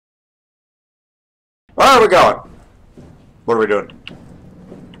Where are we going? What are we doing?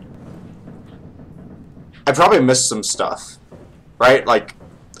 I probably missed some stuff. Right? Like,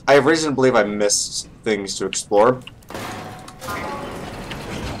 I have reason to believe I missed things to explore.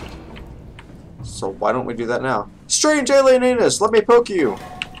 So why don't we do that now? Strange alien anus, let me poke you.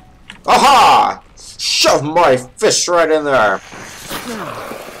 Aha! Shove my fist right in there.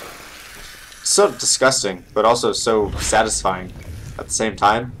 So disgusting, but also so satisfying at the same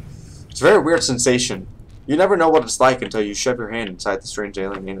time. It's a very weird sensation. You never know what it's like until you shove your hand inside the strange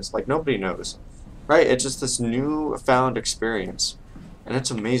alien anus. Like, nobody knows. Right? It's just this new-found experience. And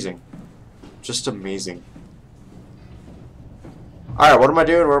it's amazing. Just amazing. Alright, what am I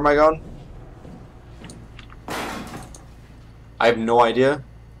doing? Where am I going? I have no idea.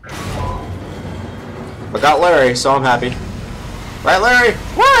 But got Larry, so I'm happy. Right, Larry?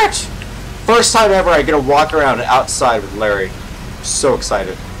 What? First time ever I get to walk around outside with Larry. So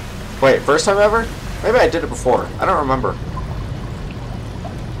excited. Wait, first time ever? Maybe I did it before. I don't remember.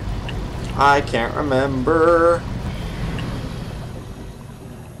 I can't remember.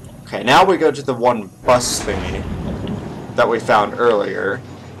 Okay, now we go to the one bus thingy that we found earlier.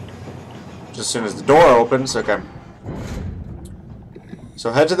 Just as soon as the door opens, okay.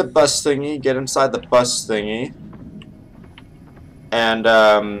 So head to the bus thingy, get inside the bus thingy. And,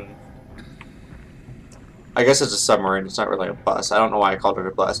 I guess it's a submarine, it's not really a bus. I don't know why I called it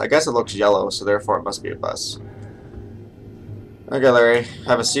a bus. I guess it looks yellow, so therefore it must be a bus. Okay, Larry,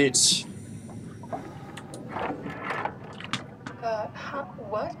 have a seat.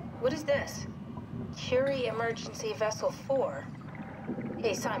 What? What is this? Curie Emergency Vessel 4.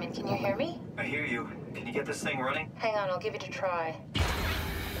 Hey, Simon, can you hear me? I hear you. Can you get this thing running? Hang on, I'll give it a try.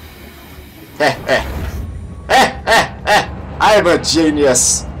 I am a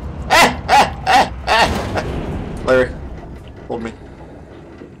genius. Larry, hold me.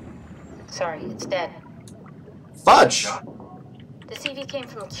 Sorry, it's dead. Fudge! The CV came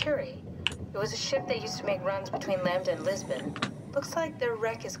from Curie. It was a ship that used to make runs between Lambda and Lisbon. Looks like their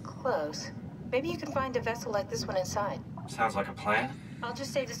wreck is close. Maybe you can find a vessel like this one inside. Sounds like a plan. I'll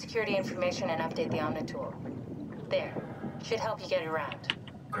just save the security information and update the Omni tool. There. Should help you get around.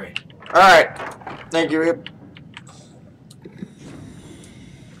 Great. Alright. Thank you.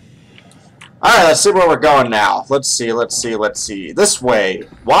 Alright, let's see where we're going now. Let's see. This way.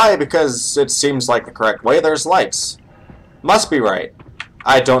 Why? Because it seems like the correct way. There's lights. Must be right.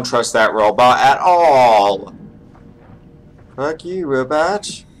 I don't trust that robot at all. Fuck you,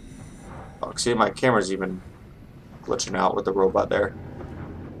 robot. Oh, see, my camera's even glitching out with the robot there.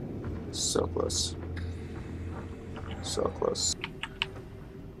 So close. So close.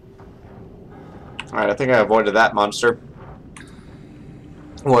 Alright, I think I avoided that monster.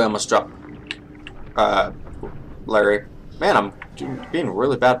 Oh, I almost dropped Larry. Man, I'm being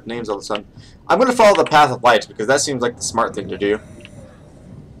really bad with names all of a sudden. I'm going to follow the path of light because that seems like the smart thing to do.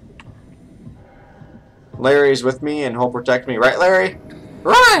 Larry's with me and he'll protect me. Right, Larry?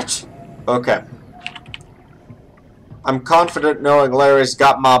 Right! Okay. I'm confident knowing Larry's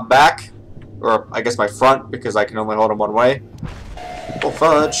got my back. Or, I guess my front, because I can only hold him one way. Oh,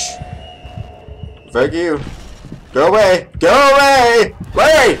 fudge. Thank you. Go away! Go away!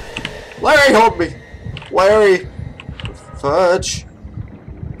 Larry! Larry, hold me! Larry! Fudge.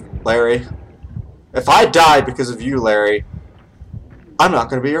 Larry. If I die because of you, Larry, I'm not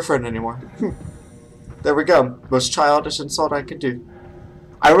going to be your friend anymore. There we go. Most childish insult I could do.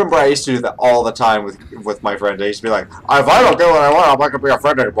 I remember I used to do that all the time with my friends. I used to be like, if I don't get what I want, I'm not going to be your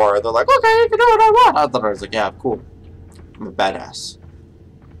friend anymore. And they're like, okay, you can do what I want. I thought I was like, yeah, cool. I'm a badass.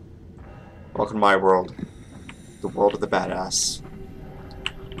 Welcome to my world. The world of the badass.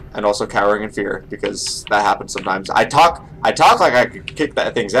 And also cowering in fear, because that happens sometimes. I talk like I could kick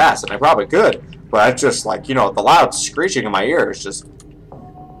that thing's ass, and I probably could. But it's just like, you know, the loud screeching in my ear is just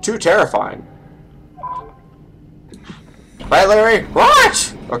too terrifying. Right, Larry?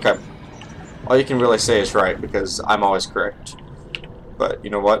 What? Okay. All you can really say is right, because I'm always correct. But, you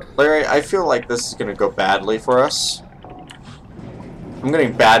know what? Larry, I feel like this is going to go badly for us. I'm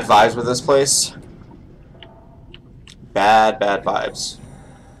getting bad vibes with this place. Bad vibes.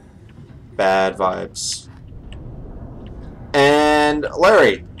 Bad vibes. And,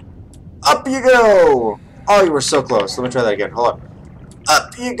 Larry. Up you go! Oh, you were so close. Let me try that again. Hold on.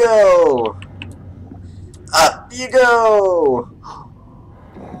 Up you go! Up you go!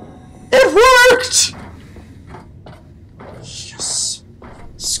 It worked! Yes.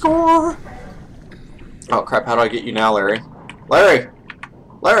 Score! Oh crap, how do I get you now, Larry? Larry!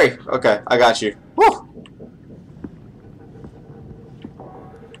 Larry! Okay, I got you. Woo!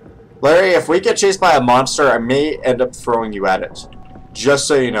 Larry, if we get chased by a monster, I may end up throwing you at it. Just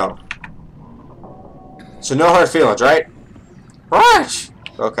so you know. So no hard feelings, right? Right!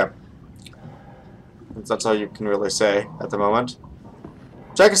 Okay. That's all you can really say at the moment.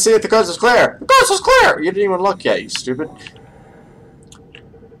 Check and see if the coast is clear! The coast is clear! You didn't even look yet, you stupid.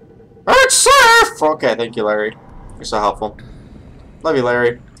 It's safe! Okay, thank you, Larry. You're so helpful. Love you,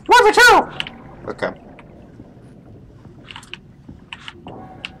 Larry. Love you too! Okay.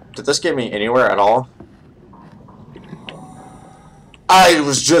 Did this get me anywhere at all? I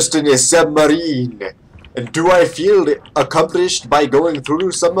was just in a submarine. And do I feel accomplished by going through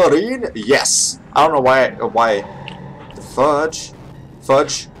a submarine? Yes. I don't know why. Fudge.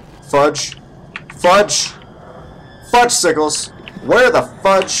 Fudge. Fudge. Fudge. Fudge sickles. Where the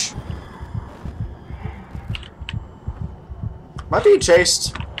fudge? Am I being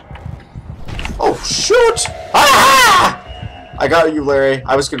chased? Oh, shoot! Ah! I got you, Larry.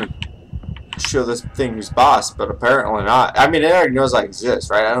 I was gonna show this thing who's boss, but apparently not. I mean, it already knows I exist,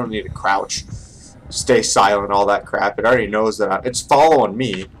 right? I don't need to crouch, stay silent, all that crap. It already knows that it's following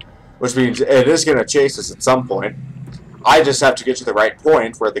me, which means it is gonna chase us at some point. I just have to get to the right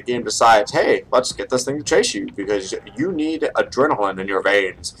point where the game decides, hey, let's get this thing to chase you because you need adrenaline in your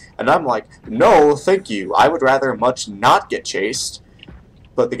veins. And I'm like, no, thank you. I would rather much not get chased.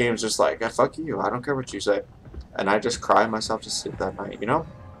 But the game's just like, fuck you. I don't care what you say. And I just cry myself to sleep that night, you know?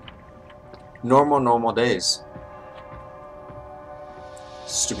 Normal days.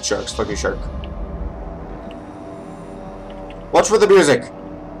 Stupid sharks. Fuck you, shark. Watch for the music.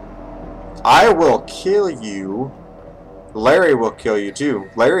 I will kill you. Larry will kill you too.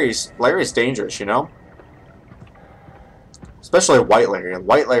 Larry's dangerous, you know? Especially White Larry.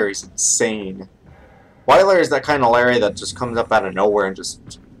 White Larry's insane. White Larry's that kind of Larry that just comes up out of nowhere and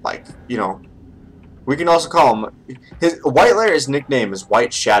just, like, you know. We can also call him... White Larry's nickname is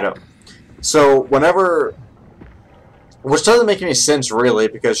White Shadow. So, whenever... Which doesn't make any sense, really,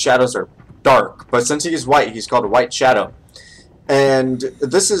 because shadows are dark. But since he's white, he's called White Shadow. And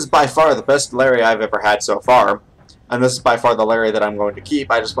this is by far the best Larry I've ever had so far. And this is by far the Larry that I'm going to keep.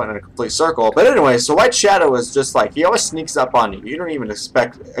 I just went in a complete circle. But anyway, so White Shadow is just like, he always sneaks up on you. You don't even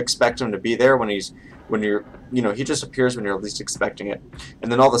expect him to be there when you're, you know, he just appears when you're least expecting it. And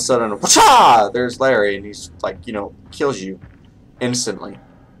then all of a sudden, whatcha! There's Larry, and he's like, you know, kills you instantly.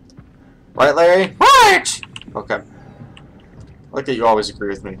 Right, Larry? Right! Okay. I like that you always agree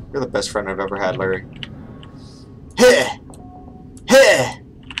with me. You're the best friend I've ever had, Larry. Heh! Heh!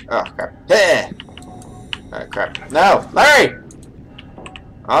 Oh, crap. Heh! Oh, crap. No! Larry!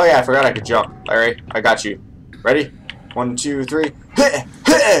 Oh, yeah, I forgot I could jump. Larry, I got you. Ready? 1, 2, 3. Heh!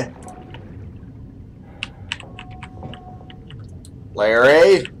 Heh!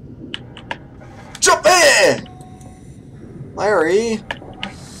 Larry! Jump in! Larry!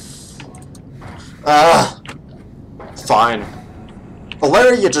 Fine.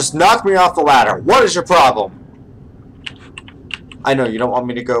 Larry, you just knocked me off the ladder. What is your problem? I know, you don't want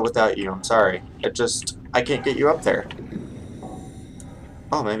me to go without you. I'm sorry. I can't get you up there.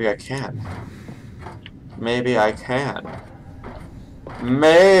 Oh, maybe I can. Maybe I can.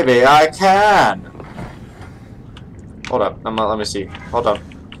 Maybe I can! Hold up. Let me see. Hold on.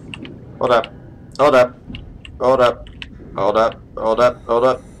 Hold up. Hold up. Hold up. Hold up. Hold up. Hold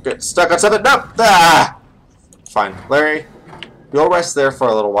up. Get stuck on something. No! Ah! Fine. Larry, you'll rest there for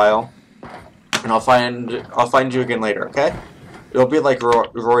a little while. And I'll find you again later, okay? It'll be like Roy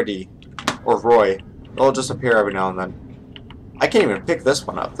or Roy. It'll just appear every now and then. I can't even pick this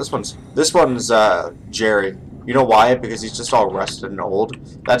one up. This one's Jerry. You know why? Because he's just all rusted and old.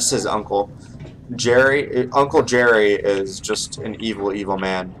 That's his uncle. Uncle Jerry is just an evil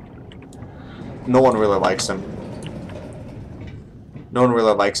man. No one really likes him. No one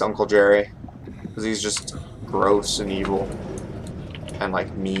really likes Uncle Jerry. Because he's just gross and evil. And,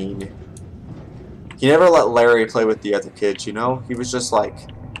 like, mean. He never let Larry play with the other kids, you know? He was just like,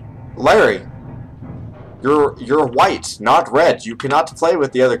 Larry, you're white, not red. You cannot play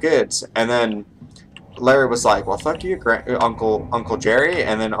with the other kids. And then Larry was like, well, fuck you, Uncle Jerry.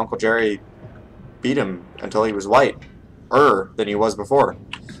 And then Uncle Jerry beat him until he was white-er than he was before.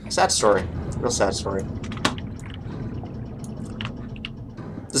 Sad story. Real sad story.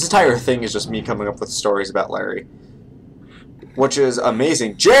 This entire thing is just me coming up with stories about Larry. Which is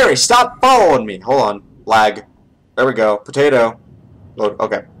amazing. Jerry, stop following me! Hold on. Lag. There we go. Potato. Load.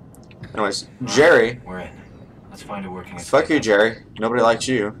 Okay. Anyways, Jerry. We're in. Let's find a working. Fuck you, Jerry. Nobody likes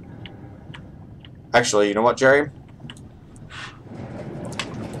you. Actually, you know what, Jerry?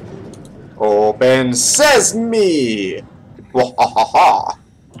 Open sesame! Wahahaha!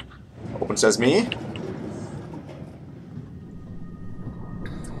 Open sesame.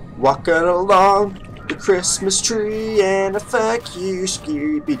 Walking along the Christmas tree and a fuck you,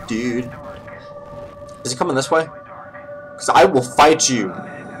 Scooby dude. Is he coming this way? Because I will fight you.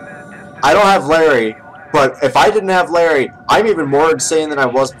 I don't have Larry, but if I didn't have Larry, I'm even more insane than I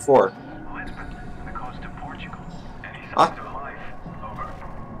was before. Huh?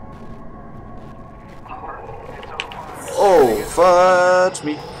 Oh, fudge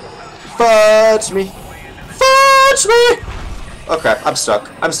me. Fudge me. Fudge me! Okay, I'm stuck.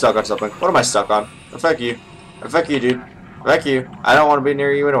 I'm stuck on something. What am I stuck on? Fuck you. Fuck you, dude. Fuck you. I don't want to be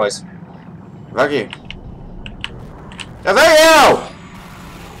near you anyways. Fuck you. Fuck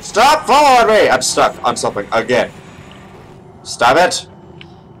you! Stop following me! I'm stuck on something again. Stop it!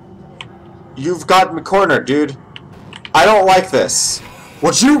 You've got me cornered, dude. I don't like this.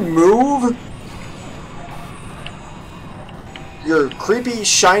 Would you move? Your creepy,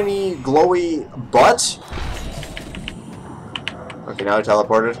 shiny, glowy butt? Okay, now I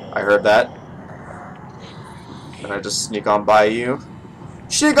teleported. I heard that. And I just sneak on by you.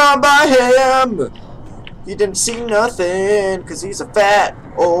 Sneak on by him! He didn't see nothing, cause he's a fat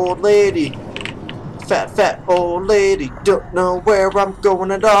old lady. Fat old lady. Don't know where I'm going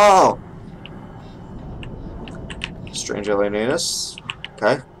at all. Strange alienatus.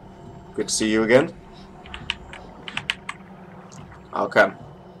 Okay. Good to see you again. Okay.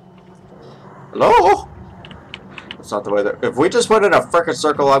 Hello? That's not the way that... If we just went in a frickin'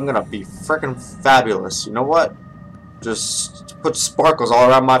 circle, I'm gonna be frickin' fabulous. You know what? Just put sparkles all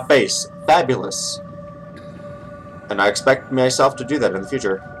around my face. Fabulous. And I expect myself to do that in the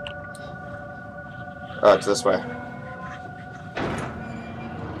future. Oh, it's this way.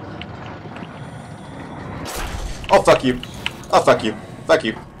 Oh, fuck you. Oh, fuck you. Fuck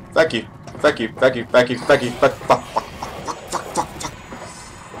you. Fuck you. Fuck you. Fuck you. Fuck you. Fuck you. Fuck, fuck, fuck, fuck, fuck, fuck, fuck.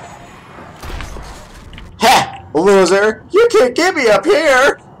 Ha! Loser! You can't get me up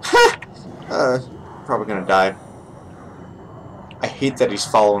here! Ha! Probably gonna die. I hate that he's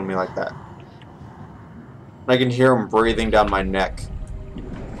following me like that. I can hear him breathing down my neck.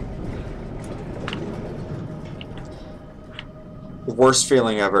 Worst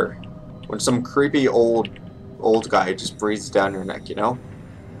feeling ever. When some creepy old guy just breathes down your neck, you know?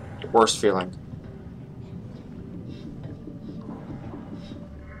 Worst feeling.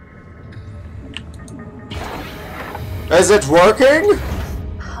 Is it working?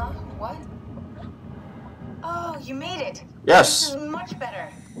 Huh? What? Oh, you made it. Yes. This is much better.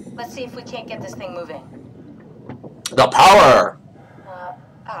 Let's see if we can't get this thing moving. The power!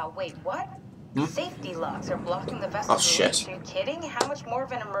 Wait, what? Hmm? Safety locks are blocking the vessel. Oh, shit. Are you kidding? How much more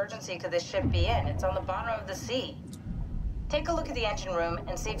of an emergency could this ship be in? It's on the bottom of the sea. Take a look at the engine room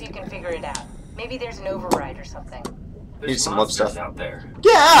and see if you can figure it out. Maybe there's an override or something. There's Need some love stuff out there.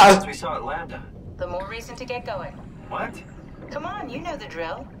 Yeah! As we saw at Lambda. The more reason to get going. What? Come on, you know the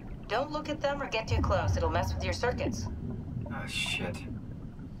drill. Don't look at them or get too close. It'll mess with your circuits. Oh, shit.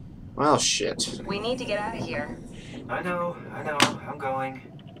 Well, shit. We need to get out of here. I know. I'm going.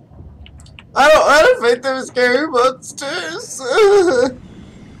 I don't think they're scary monsters.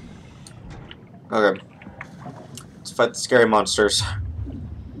 Okay. Let's fight the scary monsters.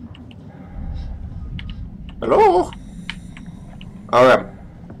 Hello? Okay.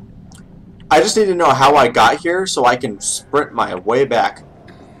 I just need to know how I got here so I can sprint my way back.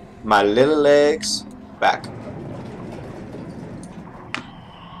 My little legs back.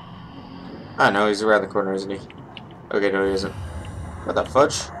 I know, he's around the corner, isn't he? Okay, no, he isn't. What the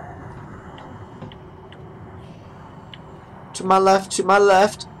fudge? To my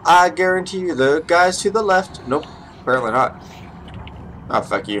left, I guarantee you the guys to the left. Nope, apparently not. Oh,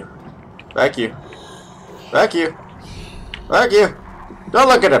 fuck you. Fuck you. Fuck you. Fuck you. Don't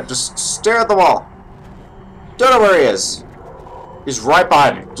look at him, just stare at the wall. Don't know where he is. He's right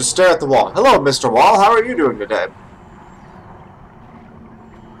behind me. Just stare at the wall. Hello, Mr. Wall, how are you doing today?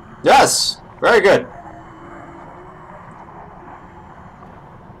 Yes, very good.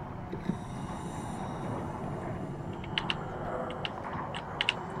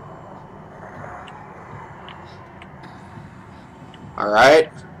 Alright.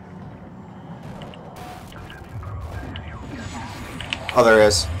 Oh, there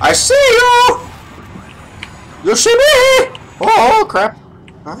is. I see you! You see me! Oh, crap.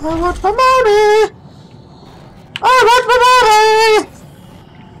 I want my money! I want my money!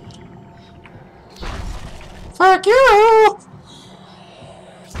 Fuck you!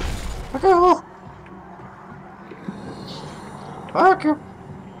 Fuck you! Fuck you!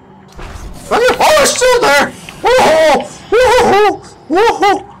 Fuck you! Oh, it's still there! Whoa! Whoa!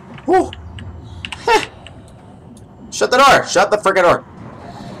 Whoa! Whoa! Heh. Shut the door! Shut the freaking door!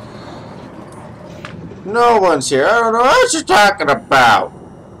 No one's here. I don't know what you're talking about.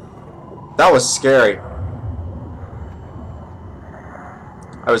 That was scary.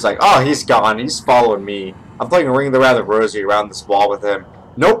 I was like, oh, he's gone. He's following me. I'm playing Ring the Rather Rosie around this wall with him.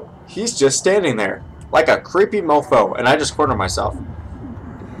 Nope. He's just standing there. Like a creepy mofo. And I just cornered myself.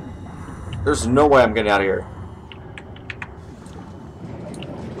 There's no way I'm getting out of here.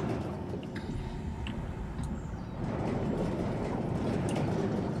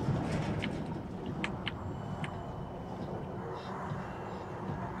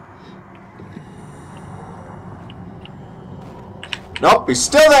 Nope, he's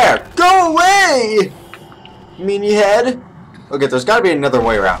still there! Go away! Meanie head. Okay, there's gotta be another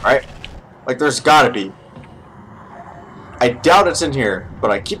way around, right? Like, there's gotta be. I doubt it's in here, but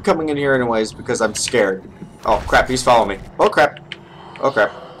I keep coming in here anyways because I'm scared. Oh, crap, he's following me. Oh, crap. Oh,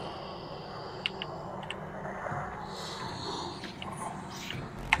 crap.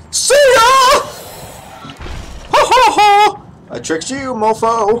 See ya! Ho, ho, ho! I tricked you,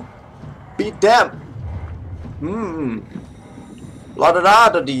 mofo. Beat them. La da da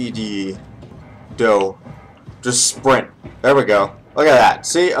da dee dee. Do. Just sprint. There we go. Look at that.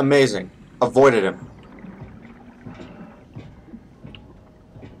 See? Amazing. Avoided him.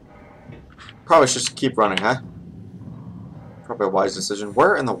 Probably should just keep running, huh? Probably a wise decision.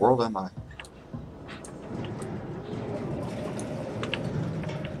 Where in the world am I?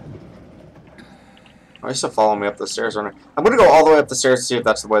 Oh, he's still following me up the stairs. I'm gonna go all the way up the stairs to see if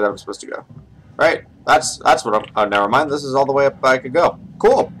that's the way that I'm supposed to go. Right? That's what I'm... Oh, never mind. This is all the way up I could go.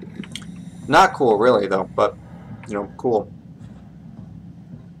 Cool. Not cool, really, though. But, you know, cool.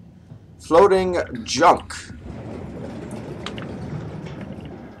 Floating junk.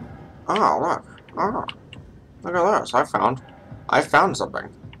 Oh, look. Oh. Look at this. I found something.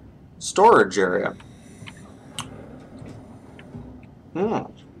 Storage area.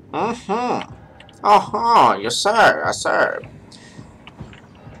 Uh-huh. Yes, sir. Yes, sir.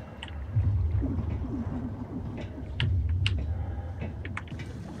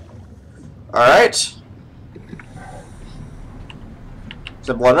 Alright.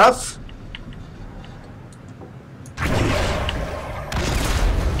 Simple enough.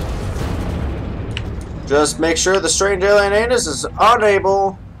 Just make sure the strange alien anus is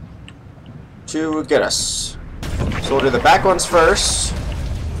unable to get us. So we'll do the back ones first.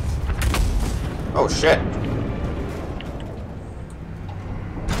 Oh shit.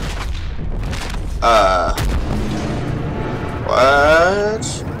 What?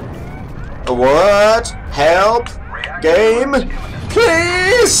 What? Help! Game!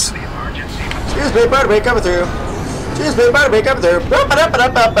 Please! Excuse me, Butterbean coming through. Excuse me, Butterbean coming through. Run, run,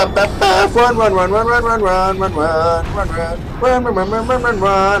 run, run, run, run, run, run, run, run, run, run, run, run, run, run,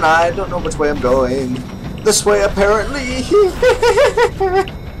 run. I don't know which way I'm going. This way, apparently.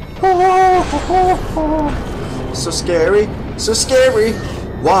 So scary, so scary.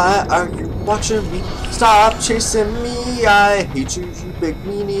 Why are you watching me? Stop chasing me. I hate you, you big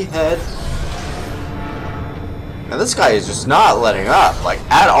meanie head. And this guy is just not letting up, like,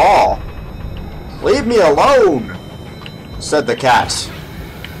 at all. Leave me alone, said the cat.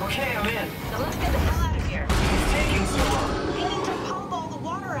 Okay, I'm in. Now let's get the hell out of here. It's taking so long. We need to pump all the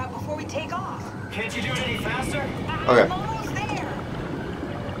water out before we take off. Can't you do it any faster? Okay. I'm almost there.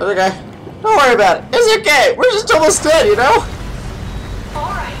 It's okay. Don't worry about it. It's okay. We're just almost dead, you know?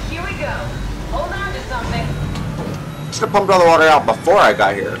 Alright, here we go. Hold on to something. Should have pumped all the water out before I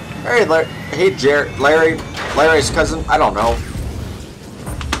got here. Hey, Larry's cousin. I don't know.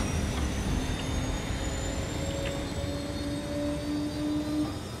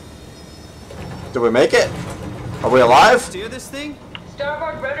 Did we make it? Are we alive? Steer this thing?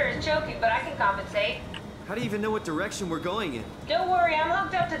 Starboard rudder is choking, but I can compensate. How do you even know what direction we're going in? Don't worry, I'm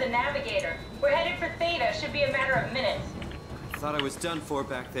hooked up to the navigator. We're headed for Theta. Should be a matter of minutes. I thought I was done for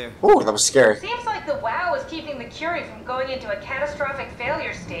back there. Ooh, that was scary. Seems like the WOW is keeping the Curie from going into a catastrophic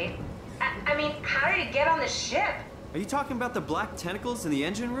failure state. I mean, how did it get on the ship? Are you talking about the black tentacles in the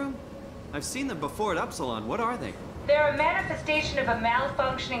engine room? I've seen them before at Upsilon. What are they? They're a manifestation of a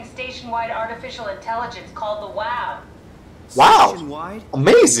malfunctioning station-wide artificial intelligence called the WOW. Wow. Station-wide?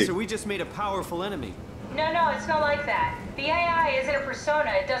 Amazing. So we just made a powerful enemy. No, it's not like that. The AI isn't a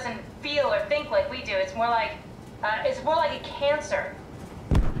persona. It doesn't feel or think like we do. It's more like a cancer.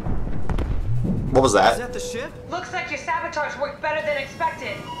 What was Is that? that the ship? Looks like your sabotage worked better than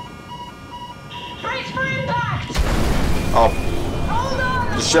expected. Brace for impact! Oh, Hold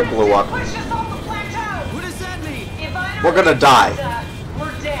on! the ship blew up. Push us off the plateau! What does that mean? If I don't We're gonna get die. this done,